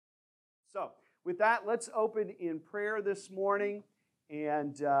So, with that, let's open in prayer this morning,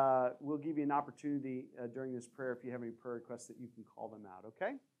 and we'll give you an opportunity during this prayer if you have any prayer requests that you can call them out,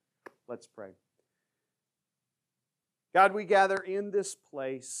 okay? Let's pray. God, we gather in this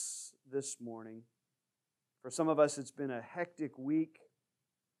place this morning. For some of us, it's been a hectic week.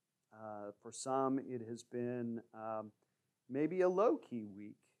 For some, it has been maybe a low-key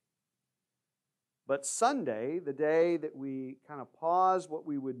week. But Sunday, the day that we kind of pause what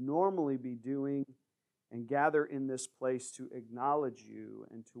we would normally be doing and gather in this place to acknowledge you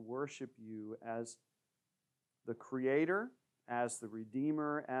and to worship you as the Creator, as the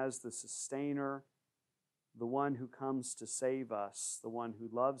Redeemer, as the Sustainer, the one who comes to save us, the one who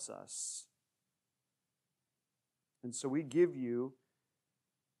loves us. And so we give you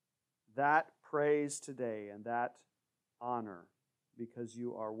that praise today and that honor because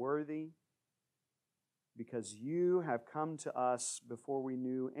you are worthy, because you have come to us before we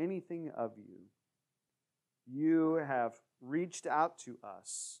knew anything of you. You have reached out to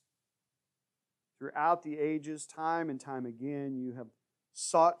us. Throughout the ages, time and time again, you have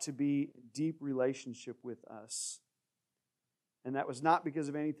sought to be in deep relationship with us. And that was not because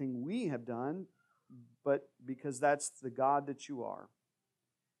of anything we have done, but because that's the God that you are.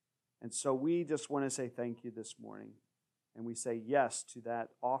 And so we just want to say thank you this morning. And we say yes to that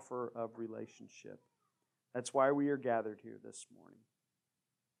offer of relationship. That's why we are gathered here this morning.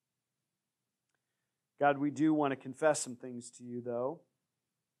 God, we do want to confess some things to you, though,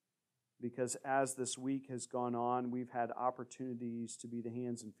 because as this week has gone on, we've had opportunities to be the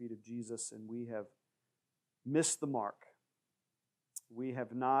hands and feet of Jesus, and we have missed the mark. We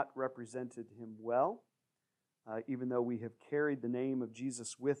have not represented him well. Even though we have carried the name of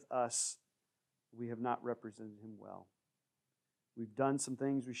Jesus with us, we have not represented him well. We've done some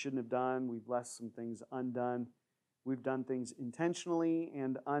things we shouldn't have done. We've left some things undone. We've done things intentionally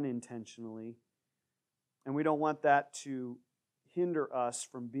and unintentionally. And we don't want that to hinder us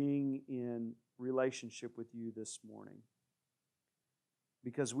from being in relationship with you this morning.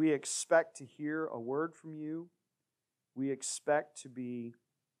 Because we expect to hear a word from you. We expect to be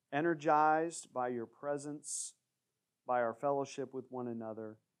energized by your presence, by our fellowship with one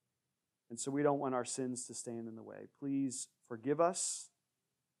another. And so we don't want our sins to stand in the way. Please forgive us.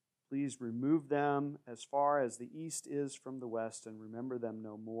 Please remove them as far as the east is from the west and remember them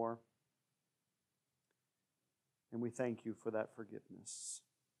no more. And we thank you for that forgiveness.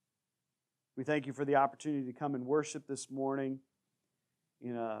 We thank you for the opportunity to come and worship this morning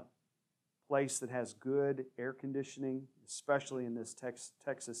in a place that has good air conditioning, especially in this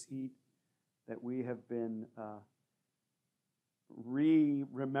Texas heat that we have been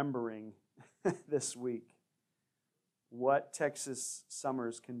remembering this week what Texas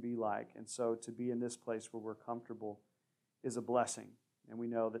summers can be like. And so to be in this place where we're comfortable is a blessing. And we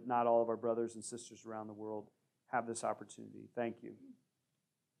know that not all of our brothers and sisters around the world have this opportunity. Thank you.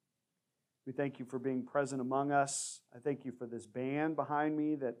 We thank you for being present among us. I thank you for this band behind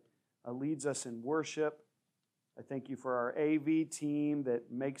me that leads us in worship. I thank you for our AV team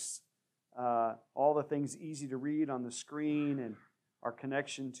that makes all the things easy to read on the screen and our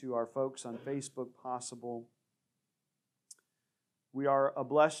connection to our folks on Facebook possible. We are a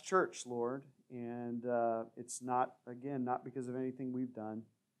blessed church, Lord, and it's not because of anything we've done,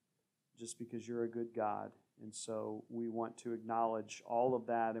 just because you're a good God. And so we want to acknowledge all of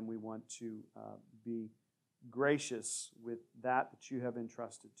that, and we want to be gracious with that you have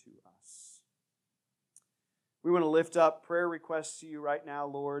entrusted to us. We want to lift up prayer requests to you right now,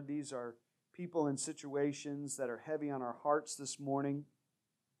 Lord. These are people in situations that are heavy on our hearts this morning.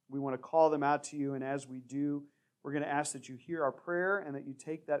 We want to call them out to you, and as we do, we're going to ask that you hear our prayer and that you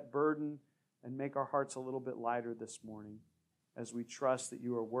take that burden and make our hearts a little bit lighter this morning as we trust that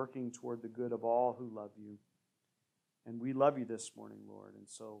you are working toward the good of all who love you. And we love you this morning, Lord, and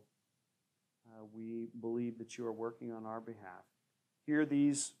so we believe that you are working on our behalf. Hear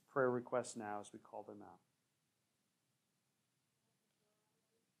these prayer requests now as we call them out.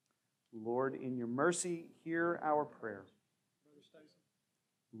 Lord, in your mercy, hear our prayer.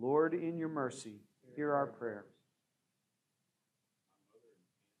 Lord, in your mercy, hear our prayer.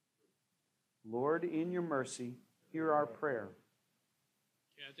 Lord, in your mercy, hear our prayer.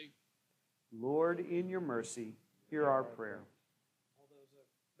 Kathy. Lord, in your mercy, hear our prayer. All those that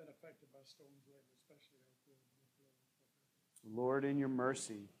have been affected by storms lately, especially Lord, in your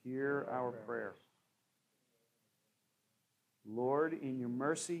mercy, hear our prayer. Lord, in your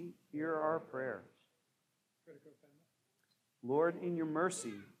mercy, hear our prayer. Critical family. Lord, in your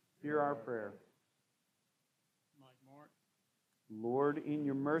mercy, hear our prayer. Mike Mark. Lord, in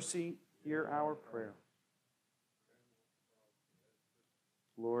your mercy, hear our prayer.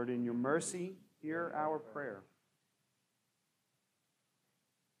 Lord, in your mercy, hear our prayer.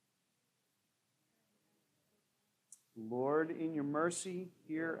 Lord, in your mercy,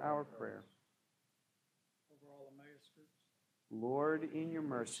 hear our prayer. Over all Emmaus groups. Lord, in your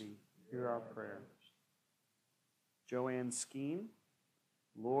mercy, hear our prayer. Joanne Skeen,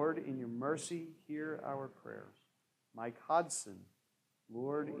 Lord, in your mercy, hear our prayers. Mike Hodson,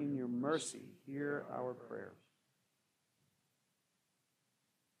 Lord, in your mercy, hear our prayers.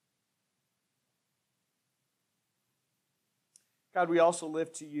 God, we also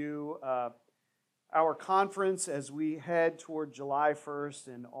lift to you our conference as we head toward July 1st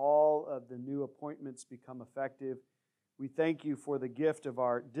and all of the new appointments become effective. We thank you for the gift of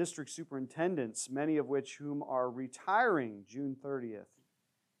our district superintendents, many of which whom are retiring June 30th.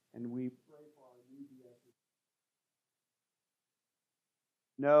 And we pray for our new DSs.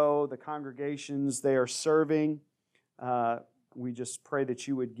 Know the congregations they are serving. We just pray that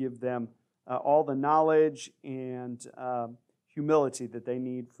you would give them all the knowledge and humility that they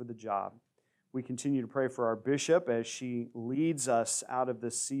need for the job. We continue to pray for our bishop as she leads us out of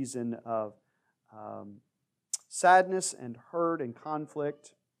this season of sadness and hurt and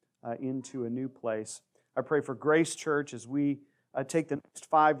conflict into a new place. I pray for Grace Church as we take the next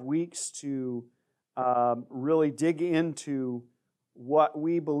 5 weeks to really dig into what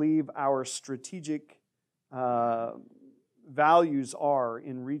we believe our strategic values are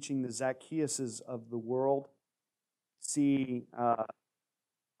in reaching the Zacchaeuses of the world. See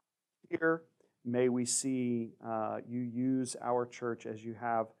here, may we see you use our church as you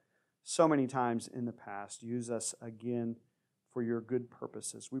have so many times in the past. Use us again for your good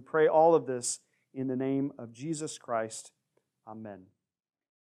purposes. We pray all of this in the name of Jesus Christ. Amen.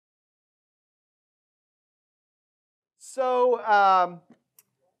 So,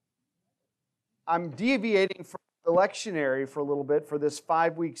 I'm deviating from the lectionary for a little bit for this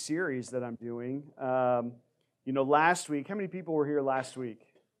 5-week series that I'm doing. Last week, how many people were here last week?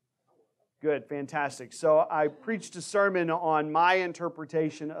 Good, fantastic. So I preached a sermon on my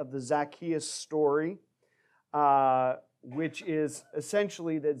interpretation of the Zacchaeus story, which is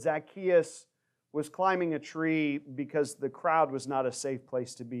essentially that Zacchaeus was climbing a tree because the crowd was not a safe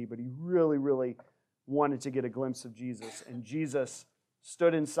place to be, but he really, really wanted to get a glimpse of Jesus. And Jesus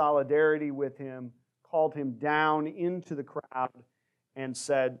stood in solidarity with him, called him down into the crowd, and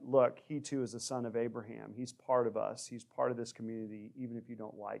said, look, he too is a son of Abraham. He's part of us. He's part of this community, even if you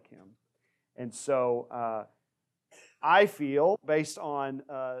don't like him. And so I feel, based on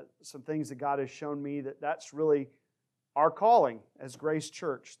some things that God has shown me, that that's really our calling as Grace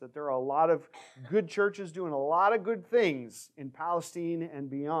Church, that there are a lot of good churches doing a lot of good things in Palestine and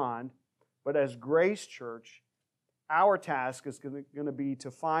beyond, but as Grace Church, our task is going to be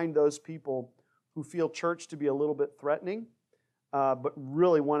to find those people who feel church to be a little bit threatening, but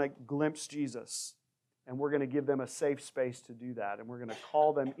really want to glimpse Jesus. And we're going to give them a safe space to do that. And we're going to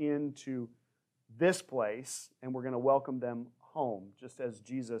call them into this place, and we're going to welcome them home, just as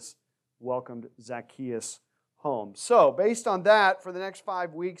Jesus welcomed Zacchaeus home. So, based on that, for the next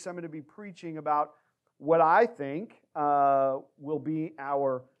 5 weeks, I'm going to be preaching about what I think will be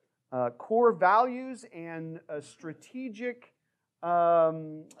our core values and a strategic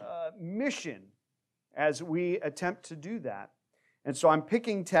mission as we attempt to do that. And so I'm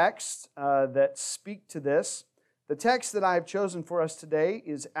picking texts that speak to this. The text that I have chosen for us today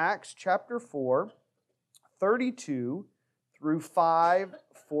is Acts chapter 4, 32 through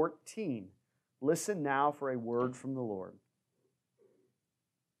 5:14. Listen now for a word from the Lord.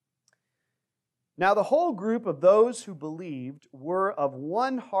 Now the whole group of those who believed were of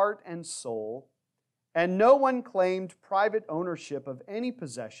one heart and soul, and no one claimed private ownership of any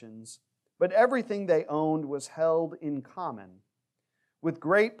possessions, but everything they owned was held in common. With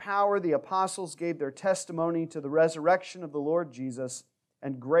great power, the apostles gave their testimony to the resurrection of the Lord Jesus,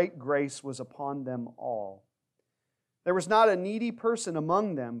 and great grace was upon them all. There was not a needy person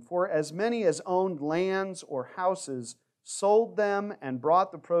among them, for as many as owned lands or houses sold them and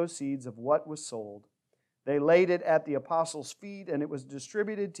brought the proceeds of what was sold. They laid it at the apostles' feet, and it was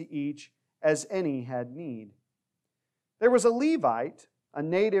distributed to each as any had need. There was a Levite, a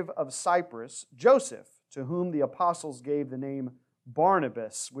native of Cyprus, Joseph, to whom the apostles gave the name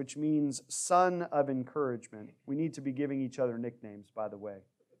Barnabas, which means son of encouragement. We need to be giving each other nicknames, by the way.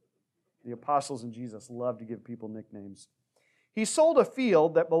 The apostles and Jesus love to give people nicknames. He sold a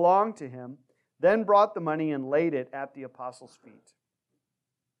field that belonged to him, then brought the money and laid it at the apostles' feet.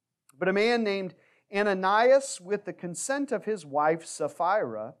 But a man named Ananias, with the consent of his wife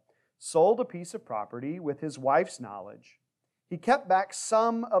Sapphira, sold a piece of property with his wife's knowledge. He kept back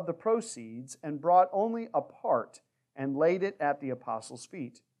some of the proceeds and brought only a part and laid it at the apostles'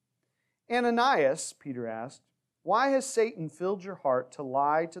 feet. "Ananias," Peter asked, "why has Satan filled your heart to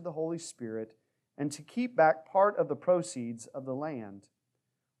lie to the Holy Spirit and to keep back part of the proceeds of the land?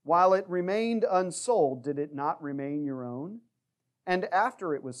 While it remained unsold, did it not remain your own? And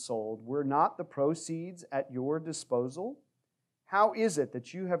after it was sold, were not the proceeds at your disposal? How is it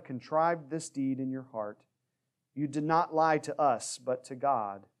that you have contrived this deed in your heart? You did not lie to us, but to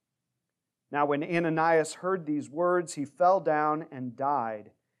God." Now when Ananias heard these words, he fell down and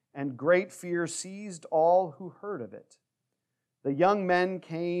died, and great fear seized all who heard of it. The young men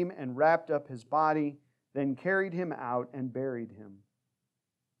came and wrapped up his body, then carried him out and buried him.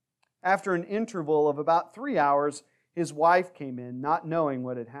 After an interval of about 3 hours, his wife came in, not knowing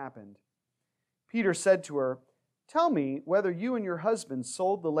what had happened. Peter said to her, "Tell me whether you and your husband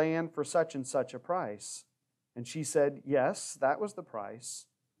sold the land for such and such a price." And she said, "Yes, that was the price."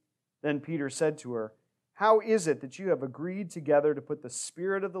 Then Peter said to her, "How is it that you have agreed together to put the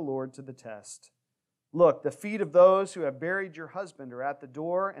Spirit of the Lord to the test? Look, the feet of those who have buried your husband are at the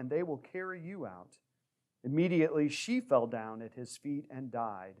door, and they will carry you out." Immediately she fell down at his feet and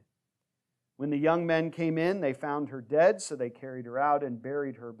died. When the young men came in, they found her dead, so they carried her out and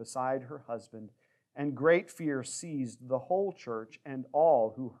buried her beside her husband. And great fear seized the whole church and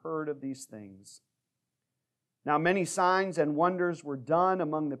all who heard of these things. Now many signs and wonders were done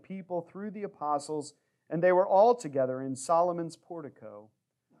among the people through the apostles, and they were all together in Solomon's portico.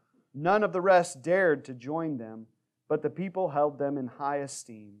 None of the rest dared to join them, but the people held them in high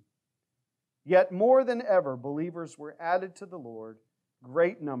esteem. Yet more than ever believers were added to the Lord,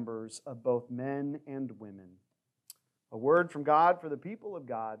 great numbers of both men and women. A word from God for the people of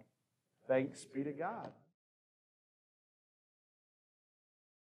God. Thanks be to God.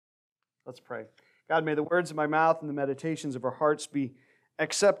 Let's pray. God, may the words of my mouth and the meditations of our hearts be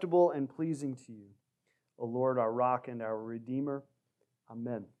acceptable and pleasing to you. O Lord, our rock and our Redeemer.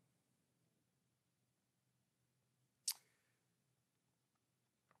 Amen.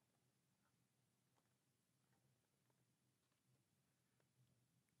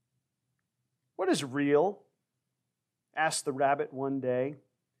 "What is real?" asked the rabbit one day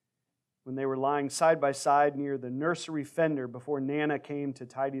when they were lying side by side near the nursery fender before Nana came to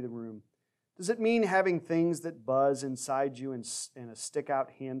tidy the room. "Does it mean having things that buzz inside you and a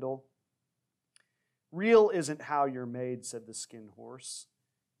stick-out handle?" "Real isn't how you're made," said the skin horse.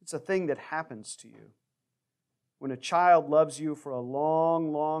 "It's a thing that happens to you. When a child loves you for a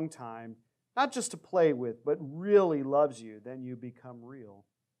long, long time, not just to play with, but really loves you, then you become real."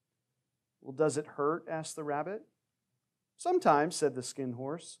 "Well, does it hurt?" asked the rabbit. "Sometimes," said the skin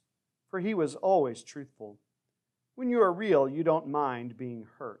horse, for he was always truthful. "When you are real, you don't mind being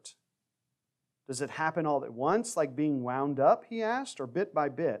hurt." "Does it happen all at once, like being wound up?" he asked, "or bit by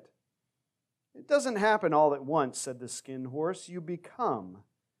bit?" "It doesn't happen all at once," said the skin horse. "You become.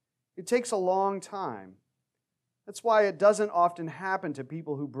 It takes a long time. That's why it doesn't often happen to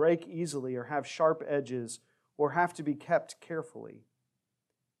people who break easily or have sharp edges or have to be kept carefully.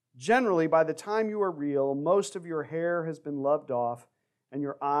 Generally, by the time you are real, most of your hair has been loved off and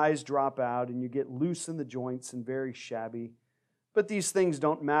your eyes drop out and you get loose in the joints and very shabby. But these things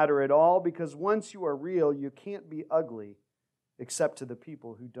don't matter at all because once you are real, you can't be ugly except to the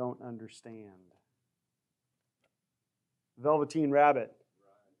people who don't understand." Velveteen Rabbit.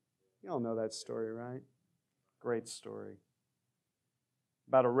 You all know that story, right? Great story.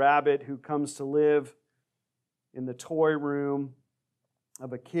 About a rabbit who comes to live in the toy room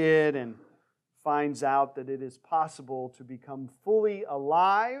of a kid and finds out that it is possible to become fully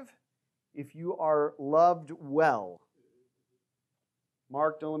alive if you are loved well.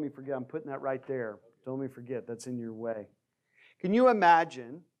 Mark, don't let me forget. I'm putting that right there. Don't let me forget. That's in your way. Can you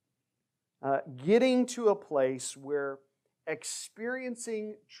imagine getting to a place where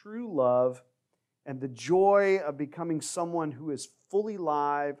experiencing true love and the joy of becoming someone who is fully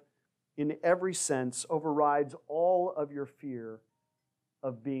alive in every sense overrides all of your fear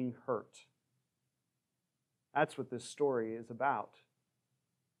of being hurt? That's what this story is about.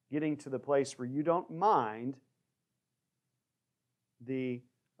 Getting to the place where you don't mind the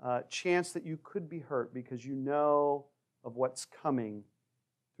chance that you could be hurt because you know of what's coming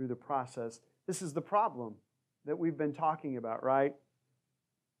through the process. This is the problem that we've been talking about, right?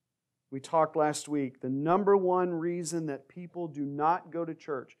 We talked last week. The number one reason that people do not go to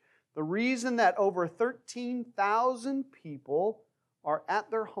church, the reason that over 13,000 people are at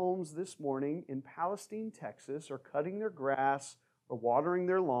their homes this morning in Palestine, Texas, or cutting their grass, or watering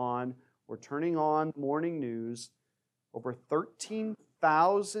their lawn, or turning on morning news, over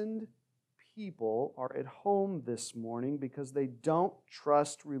 13,000 people are at home this morning because they don't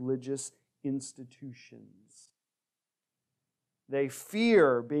trust religious institutions. They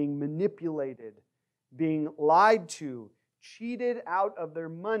fear being manipulated, being lied to, cheated out of their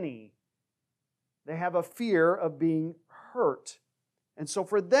money. They have a fear of being hurt. And so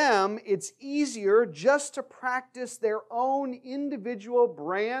for them, it's easier just to practice their own individual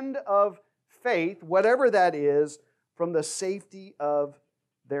brand of faith, whatever that is, from the safety of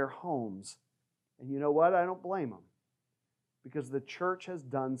their homes. And you know what? I don't blame them. Because the church has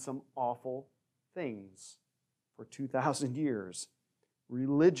done some awful things for 2,000 years.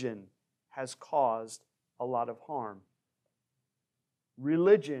 Religion has caused a lot of harm.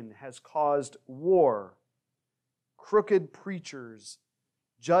 Religion has caused war, crooked preachers,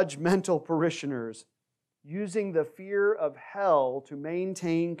 judgmental parishioners, using the fear of hell to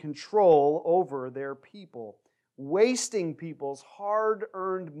maintain control over their people, wasting people's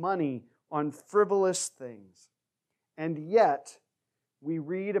hard-earned money on frivolous things. And yet, we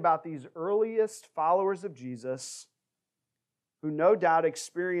read about these earliest followers of Jesus who no doubt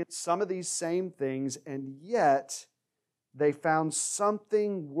experienced some of these same things, and yet they found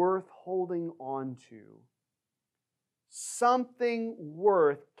something worth holding on to. Something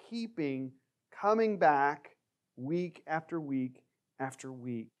worth keeping coming back week after week after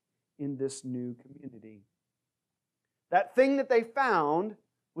week in this new community. That thing that they found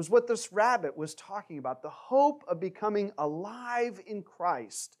was what this rabbit was talking about, the hope of becoming alive in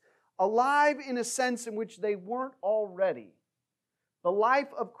Christ, alive in a sense in which they weren't already. The life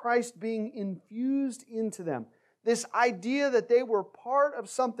of Christ being infused into them. This idea that they were part of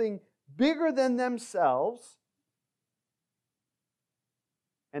something bigger than themselves.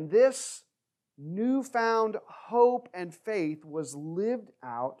 And this newfound hope and faith was lived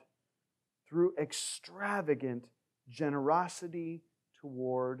out through extravagant generosity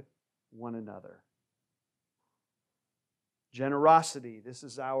toward one another. Generosity. This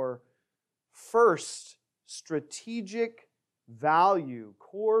is our first strategic value,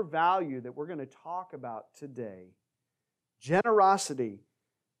 core value that we're going to talk about today. Generosity.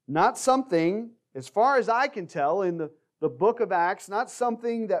 Not something, as far as I can tell in the book of Acts, not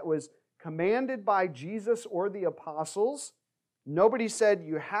something that was commanded by Jesus or the apostles. Nobody said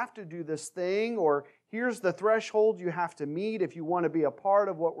you have to do this thing, or here's the threshold you have to meet if you want to be a part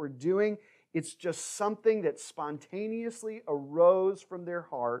of what we're doing. It's just something that spontaneously arose from their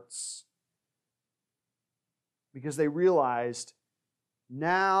hearts because they realized,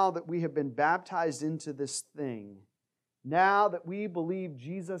 now that we have been baptized into this thing, now that we believe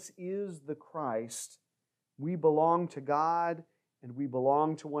Jesus is the Christ, we belong to God and we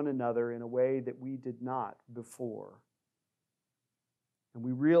belong to one another in a way that we did not before. And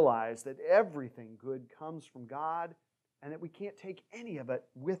we realize that everything good comes from God and that we can't take any of it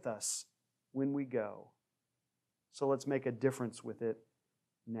with us when we go. So let's make a difference with it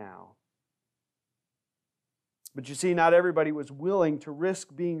now. But you see, not everybody was willing to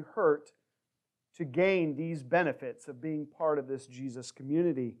risk being hurt to gain these benefits of being part of this Jesus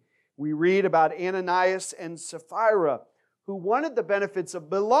community. We read about Ananias and Sapphira, who wanted the benefits of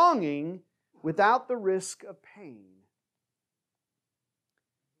belonging without the risk of pain.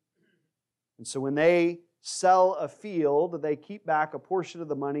 And so when they sell a field, they keep back a portion of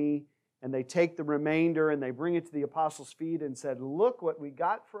the money and they take the remainder and they bring it to the apostles' feet and said, "Look what we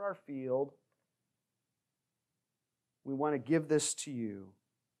got for our field. We want to give this to you."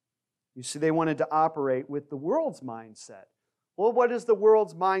 You see, they wanted to operate with the world's mindset. Well, what is the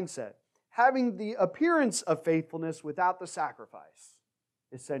world's mindset? Having the appearance of faithfulness without the sacrifice,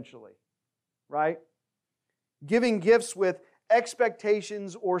 essentially. Right? Giving gifts with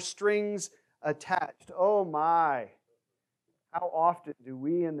expectations or strings attached. Oh my! How often do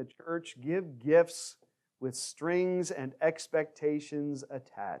we in the church give gifts with strings and expectations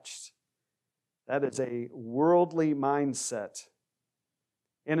attached? That is a worldly mindset.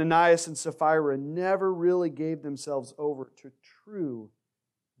 Ananias and Sapphira never really gave themselves over to true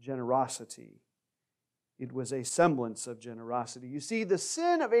generosity. It was a semblance of generosity. You see, the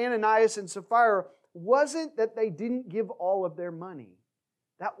sin of Ananias and Sapphira wasn't that they didn't give all of their money.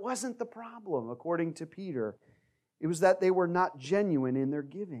 That wasn't the problem, according to Peter. It was that they were not genuine in their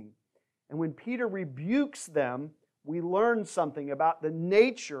giving. And when Peter rebukes them, we learn something about the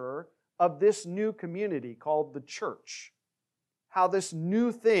nature of this new community called the church. How this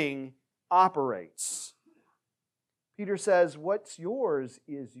new thing operates. Peter says, what's yours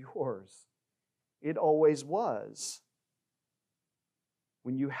is yours. It always was.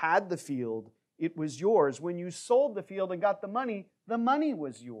 When you had the field, it was yours. When you sold the field and got the money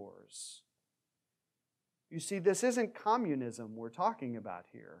was yours. You see, this isn't communism we're talking about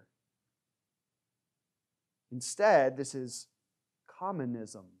here. Instead, this is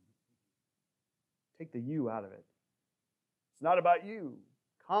commonism. Take the U out of it. It's not about you.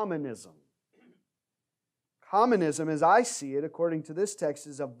 Commonism. Commonism, as I see it, according to this text,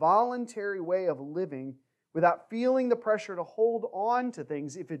 is a voluntary way of living without feeling the pressure to hold on to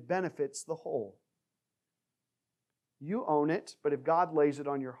things if it benefits the whole. You own it, but if God lays it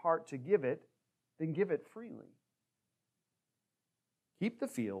on your heart to give it, then give it freely. Keep the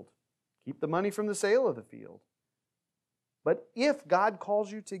field. Keep the money from the sale of the field. But if God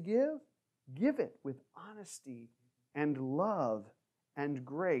calls you to give it with honesty and love and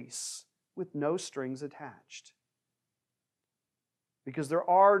grace with no strings attached. Because there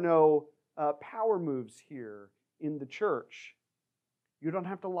are no power moves here in the church. You don't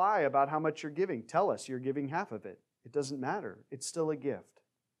have to lie about how much you're giving. Tell us you're giving half of it. It doesn't matter. It's still a gift.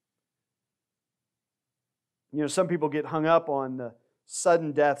 You know, some people get hung up on the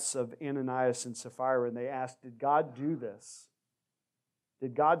sudden deaths of Ananias and Sapphira, and they ask, did God do this?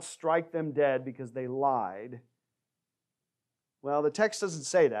 Did God strike them dead because they lied? Well, the text doesn't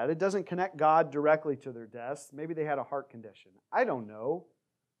say that. It doesn't connect God directly to their deaths. Maybe they had a heart condition. I don't know.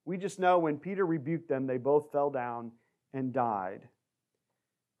 We just know when Peter rebuked them, they both fell down and died.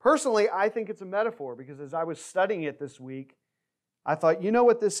 Personally, I think it's a metaphor because as I was studying it this week, I thought, you know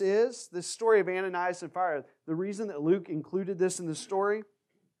what this is? This story of Ananias and Sapphira. The reason that Luke included this in the story,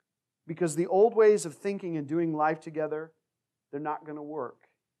 because the old ways of thinking and doing life together, they're not going to work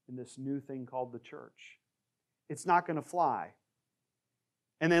in this new thing called the church. It's not going to fly.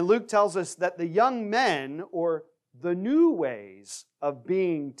 And then Luke tells us that the young men, or the new ways of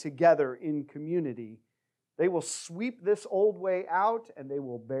being together in community, they will sweep this old way out and they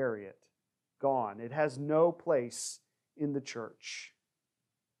will bury it. Gone. It has no place in the church.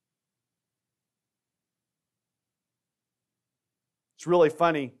 It's really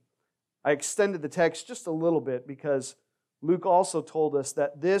funny. I extended the text just a little bit because Luke also told us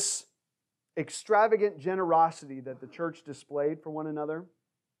that this extravagant generosity that the church displayed for one another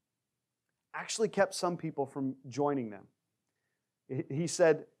actually kept some people from joining them. He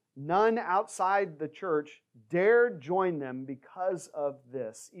said, none outside the church dared join them because of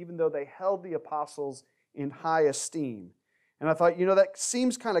this, even though they held the apostles in high esteem. And I thought, you know, that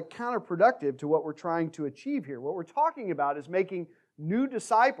seems kind of counterproductive to what we're trying to achieve here. What we're talking about is making new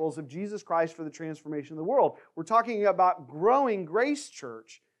disciples of Jesus Christ for the transformation of the world. We're talking about growing Grace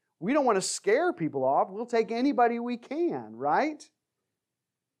Church. We don't want to scare people off. We'll take anybody we can, right?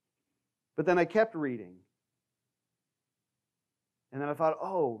 But then I kept reading. And then I thought,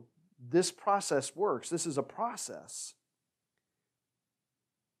 oh, this process works. This is a process.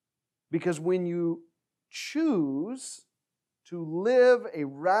 Because when you choose to live a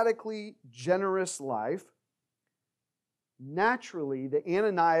radically generous life, naturally the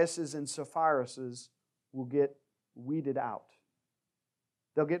Ananiases and Sapphirases will get weeded out.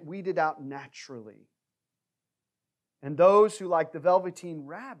 They'll get weeded out naturally. And those who, like the Velveteen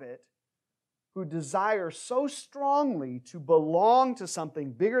Rabbit, who desire so strongly to belong to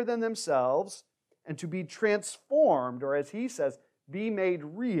something bigger than themselves and to be transformed, or as he says, be made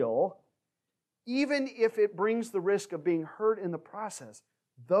real, even if it brings the risk of being hurt in the process,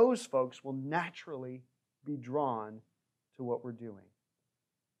 those folks will naturally be drawn to what we're doing.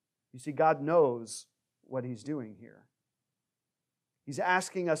 You see, God knows what He's doing here. He's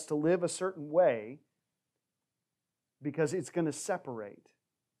asking us to live a certain way because it's going to separate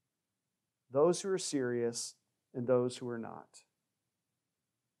those who are serious and those who are not.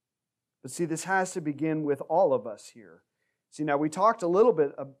 But see, this has to begin with all of us here. See, now we talked a little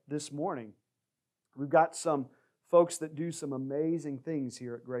bit this morning. We've got some folks that do some amazing things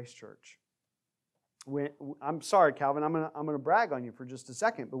here at Grace Church. I'm sorry, Calvin, I'm going to brag on you for just a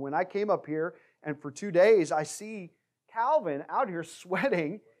second, but when I came up here and for 2 days I see Calvin out here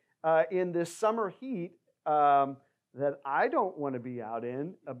sweating in this summer heat that I don't want to be out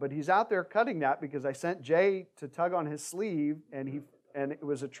in, but he's out there cutting that because I sent Jay to tug on his sleeve and it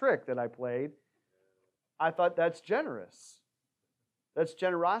was a trick that I played. I thought that's generous. That's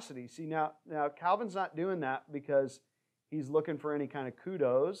generosity. See, now Calvin's not doing that because he's looking for any kind of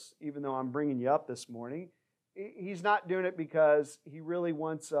kudos, even though I'm bringing you up this morning. He's not doing it because he really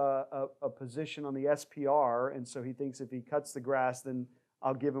wants a position on the SPR, and so he thinks if he cuts the grass, then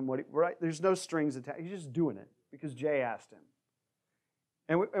I'll give him what right. There's no strings attached. He's just doing it because Jay asked him.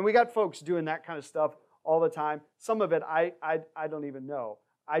 And we got folks doing that kind of stuff all the time. Some of it I don't even know.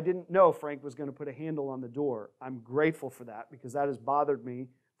 I didn't know Frank was going to put a handle on the door. I'm grateful for that because that has bothered me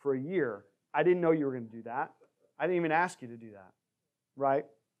for a year. I didn't know you were going to do that. I didn't even ask you to do that, right?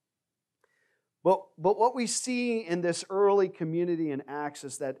 But what we see in this early community in Acts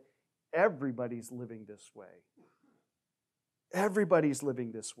is that everybody's living this way. Everybody's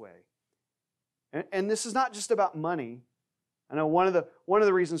living this way. And this is not just about money. I know one of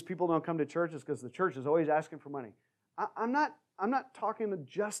the reasons people don't come to church is because the church is always asking for money. I'm not talking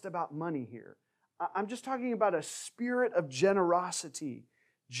just about money here. I'm just talking about a spirit of generosity.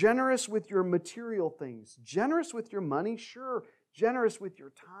 Generous with your material things. Generous with your money, sure. Generous with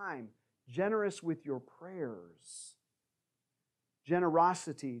your time. Generous with your prayers.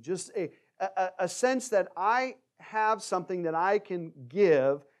 Generosity, just a sense that I have something that I can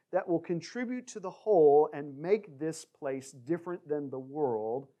give that will contribute to the whole and make this place different than the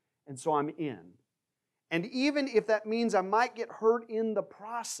world, and so I'm in. And even if that means I might get hurt in the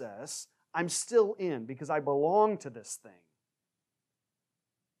process, I'm still in because I belong to this thing.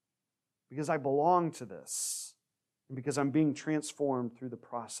 Because I belong to this. And because I'm being transformed through the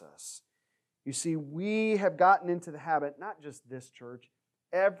process. You see, we have gotten into the habit, not just this church,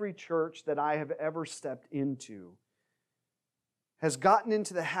 every church that I have ever stepped into has gotten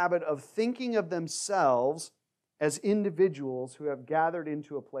into the habit of thinking of themselves as individuals who have gathered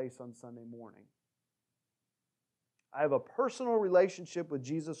into a place on Sunday morning. I have a personal relationship with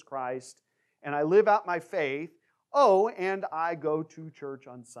Jesus Christ, and I live out my faith. Oh, and I go to church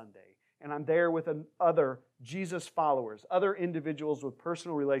on Sunday, and I'm there with other Jesus followers, other individuals with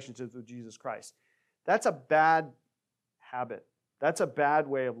personal relationships with Jesus Christ. That's a bad habit. That's a bad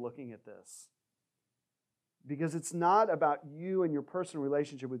way of looking at this. Because it's not about you and your personal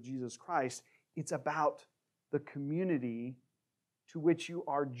relationship with Jesus Christ. It's about the community to which you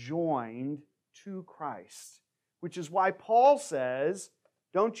are joined to Christ. Which is why Paul says,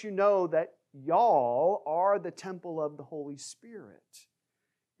 don't you know that y'all are the temple of the Holy Spirit?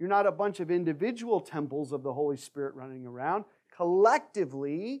 You're not a bunch of individual temples of the Holy Spirit running around.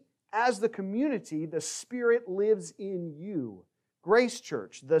 Collectively, as the community, the Spirit lives in you. Grace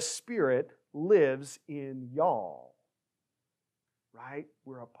Church, the Spirit lives in y'all. Right?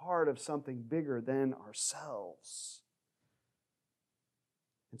 We're a part of something bigger than ourselves.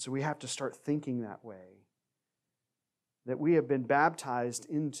 And so we have to start thinking that way. That we have been baptized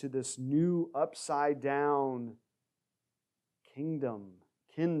into this new upside-down kingdom,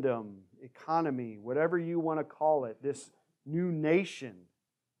 economy, whatever you want to call it, this new nation.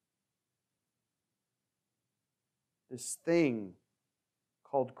 This thing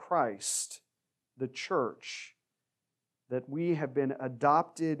called Christ, the church, that we have been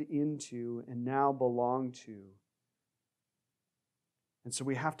adopted into and now belong to. And so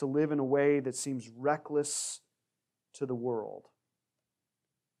we have to live in a way that seems reckless to the world.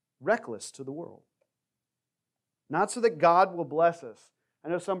 Reckless to the world. Not so that God will bless us. I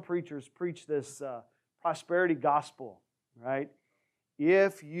know some preachers preach this prosperity gospel, right?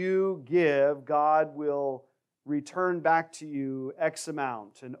 If you give, God will return back to you X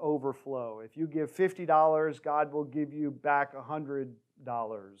amount and overflow. If you give $50, God will give you back $100,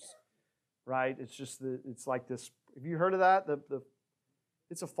 right? It's like this. Have you heard of that?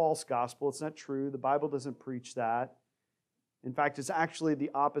 It's a false gospel. It's not true. The Bible doesn't preach that. In fact, it's actually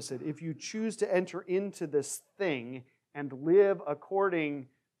the opposite. If you choose to enter into this thing and live according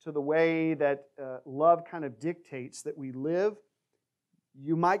to the way that love kind of dictates that we live,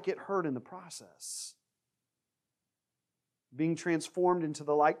 you might get hurt in the process. Being transformed into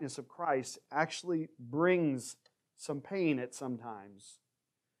the likeness of Christ actually brings some pain at some times.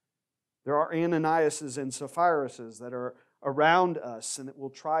 There are Ananiases and Sapphirases that are around us and that will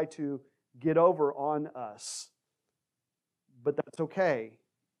try to get over on us. But that's okay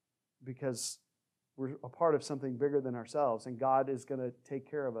because we're a part of something bigger than ourselves, and God is going to take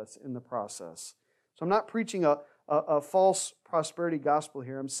care of us in the process. So I'm not preaching a false prosperity gospel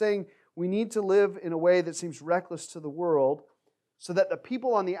here. I'm saying we need to live in a way that seems reckless to the world so that the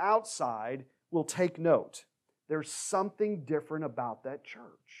people on the outside will take note. There's something different about that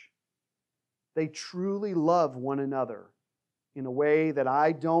church. They truly love one another in a way that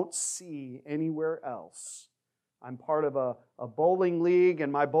I don't see anywhere else. I'm part of a bowling league,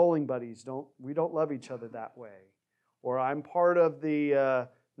 and my bowling buddies don't love each other that way. Or I'm part of the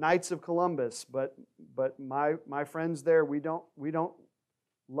Knights of Columbus, but my friends there, we don't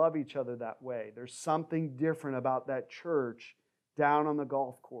love each other that way. There's something different about that church down on the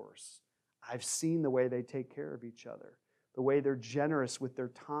golf course. I've seen the way they take care of each other, the way they're generous with their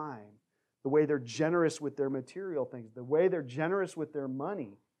time, the way they're generous with their material things, the way they're generous with their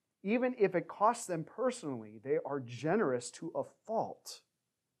money. Even if it costs them personally, they are generous to a fault.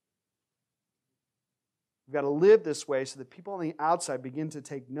 We've got to live this way so that people on the outside begin to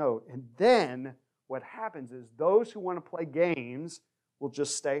take note. And then what happens is those who want to play games will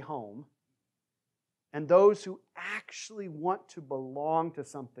just stay home. And those who actually want to belong to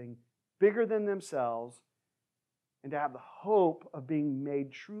something bigger than themselves and to have the hope of being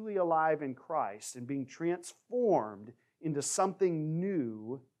made truly alive in Christ and being transformed into something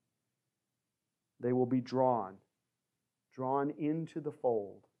new, they will be drawn into the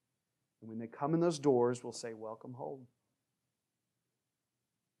fold. And when they come in those doors, we'll say, welcome home.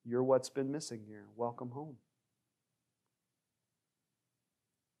 You're what's been missing here. Welcome home.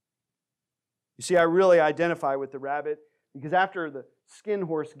 You see, I really identify with the rabbit because after the skin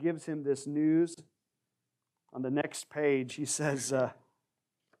horse gives him this news, on the next page he says, the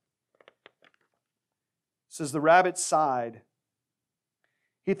rabbit sighed.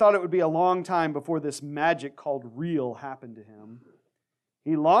 He thought it would be a long time before this magic called real happened to him.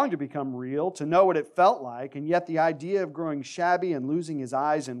 He longed to become real, to know what it felt like, and yet the idea of growing shabby and losing his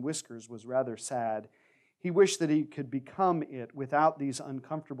eyes and whiskers was rather sad. He wished that he could become it without these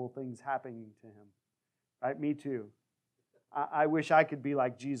uncomfortable things happening to him. Right? Me too. I wish I could be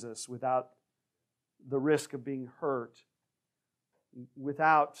like Jesus without the risk of being hurt,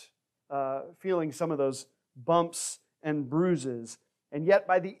 without feeling some of those bumps and bruises. And yet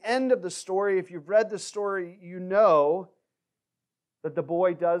by the end of the story, if you've read the story, you know that the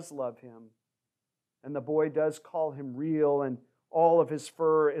boy does love him. And the boy does call him real, and all of his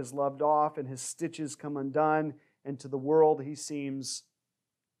fur is loved off, and his stitches come undone, and to the world he seems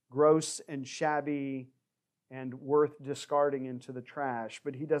gross and shabby and worth discarding into the trash.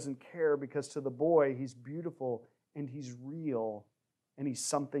 But he doesn't care, because to the boy he's beautiful, and he's real, and he's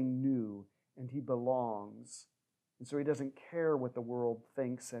something new, and he belongs. And so he doesn't care what the world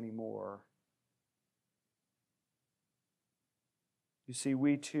thinks anymore. You see,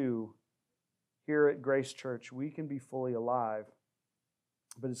 we too, here at Grace Church, we can be fully alive,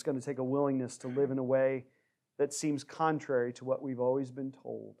 but it's going to take a willingness to live in a way that seems contrary to what we've always been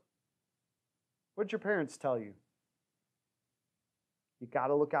told. What did your parents tell you? You got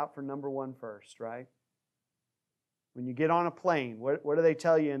to look out for number one first, right? When you get on a plane, what do they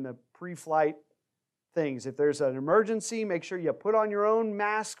tell you in the pre-flight things? If there's an emergency, make sure you put on your own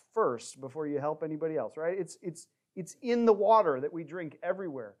mask first before you help anybody else, right? It's in the water that we drink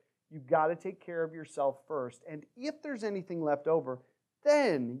everywhere. You've got to take care of yourself first. And if there's anything left over,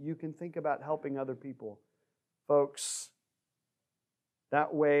 then you can think about helping other people. Folks,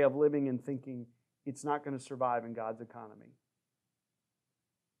 that way of living and thinking, it's not going to survive in God's economy.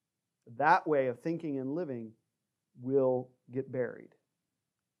 That way of thinking and living will get buried.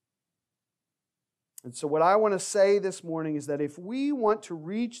 And so what I want to say this morning is that if we want to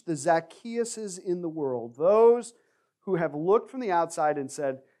reach the Zacchaeuses in the world, those who have looked from the outside and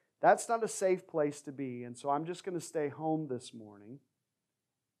said, that's not a safe place to be, and so I'm just going to stay home this morning.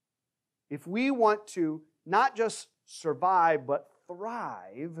 If we want to not just survive, but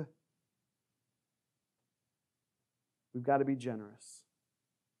thrive, we've got to be generous.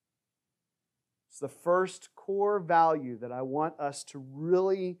 It's the first core value that I want us to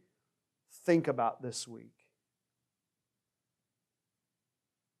really think about this week.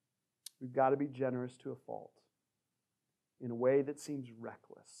 We've got to be generous to a fault in a way that seems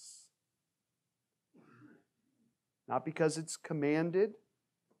reckless. Not because it's commanded,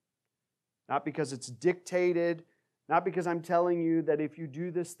 not because it's dictated, not because I'm telling you that if you do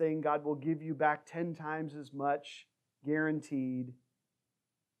this thing, God will give you back 10 times as much, guaranteed.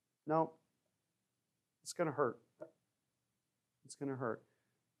 No, it's going to hurt. It's going to hurt.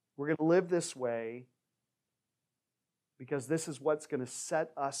 We're going to live this way because this is what's going to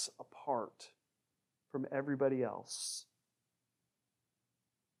set us apart from everybody else.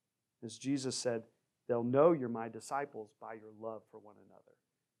 As Jesus said, they'll know you're my disciples by your love for one another.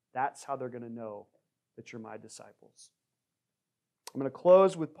 That's how they're going to know that you're my disciples. I'm going to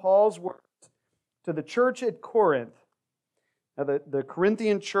close with Paul's words to the church at Corinth. Now, the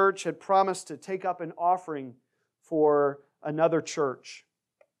Corinthian church had promised to take up an offering for another church.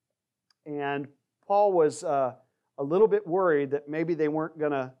 And Paul was a little bit worried that maybe they weren't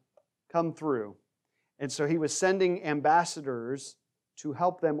going to come through. And so he was sending ambassadors to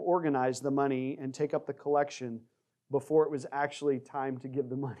help them organize the money and take up the collection before it was actually time to give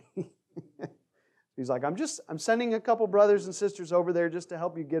the money. He's like, I'm sending a couple brothers and sisters over there just to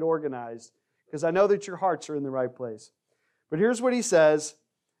help you get organized, because I know that your hearts are in the right place. But here's what he says,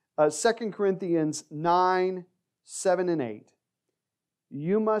 2 Corinthians 9, 7 and 8.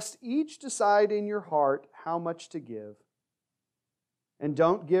 You must each decide in your heart how much to give, and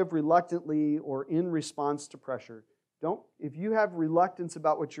don't give reluctantly or in response to pressure. If you have reluctance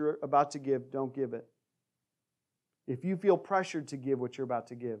about what you're about to give, don't give it. If you feel pressured to give what you're about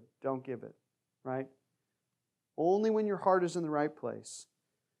to give, don't give it, right? Only when your heart is in the right place.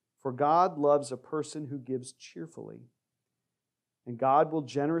 For God loves a person who gives cheerfully. And God will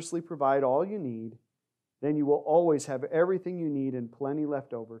generously provide all you need. Then you will always have everything you need and plenty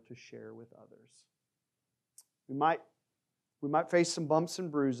left over to share with others. We might We might face some bumps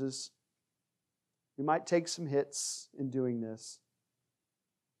and bruises. We might take some hits in doing this.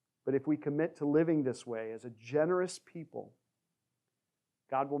 But if we commit to living this way as a generous people,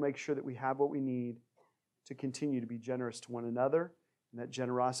 God will make sure that we have what we need to continue to be generous to one another, and that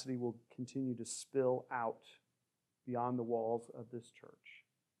generosity will continue to spill out beyond the walls of this church.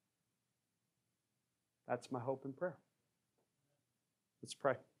 That's my hope and prayer. Let's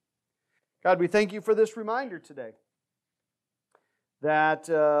pray. God, we thank you for this reminder today that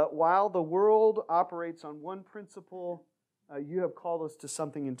while the world operates on one principle, you have called us to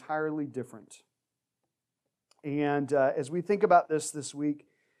something entirely different. And as we think about this week,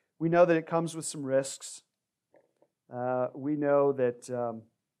 we know that it comes with some risks. We know that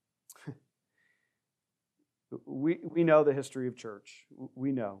we know the history of church.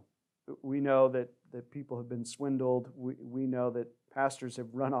 We know that people have been swindled. We know that pastors have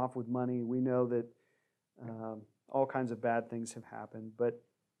run off with money. We know that all kinds of bad things have happened. But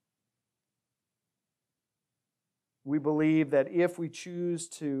we believe that if we choose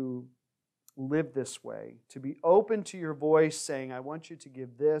to live this way, to be open to your voice saying, I want you to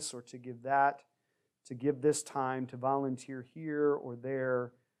give this or to give that, to give this time, to volunteer here or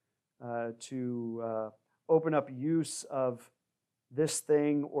there, to open up use of this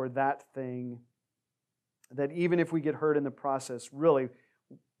thing or that thing, that even if we get hurt in the process, really,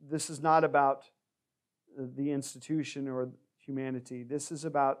 this is not about the institution or humanity. This is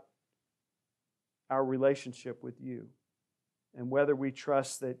about our relationship with you and whether we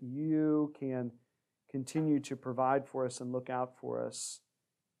trust that you can continue to provide for us and look out for us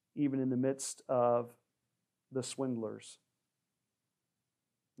even in the midst of the swindlers.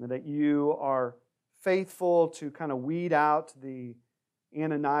 And that you are faithful to kind of weed out the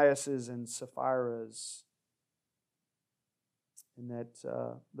Ananiases and Sapphira's, and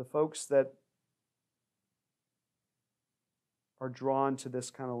that the folks that are drawn to this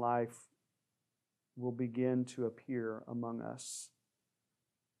kind of life will begin to appear among us.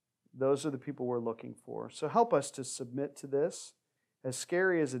 Those are the people we're looking for. So help us to submit to this, as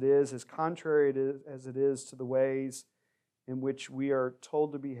scary as it is, as contrary as it is to the ways in which we are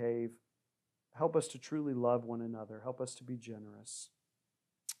told to behave. Help us to truly love one another. Help us to be generous.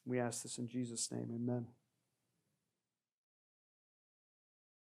 We ask this in Jesus' name. Amen.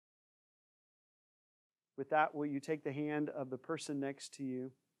 With that, will you take the hand of the person next to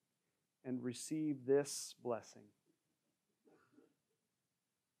you and receive this blessing?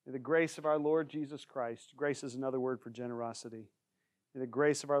 May the grace of our Lord Jesus Christ, grace is another word for generosity. May the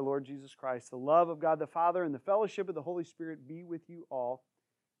grace of our Lord Jesus Christ, the love of God the Father, and the fellowship of the Holy Spirit be with you all.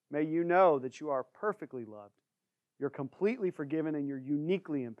 May you know that you are perfectly loved, you're completely forgiven, and you're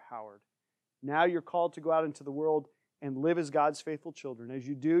uniquely empowered. Now you're called to go out into the world and live as God's faithful children. As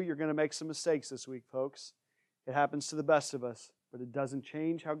you do, you're going to make some mistakes this week, folks. It happens to the best of us, but it doesn't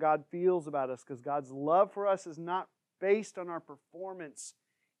change how God feels about us, because God's love for us is not based on our performance.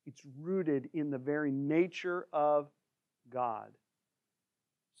 It's rooted in the very nature of God.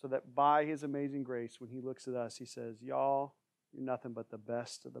 So that by His amazing grace, when He looks at us, He says, y'all, you're nothing but the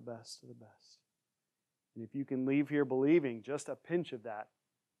best of the best of the best. And if you can leave here believing just a pinch of that,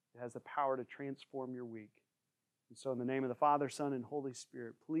 it has the power to transform your week. And so in the name of the Father, Son, and Holy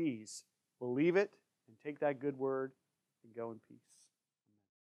Spirit, please believe it and take that good word and go in peace.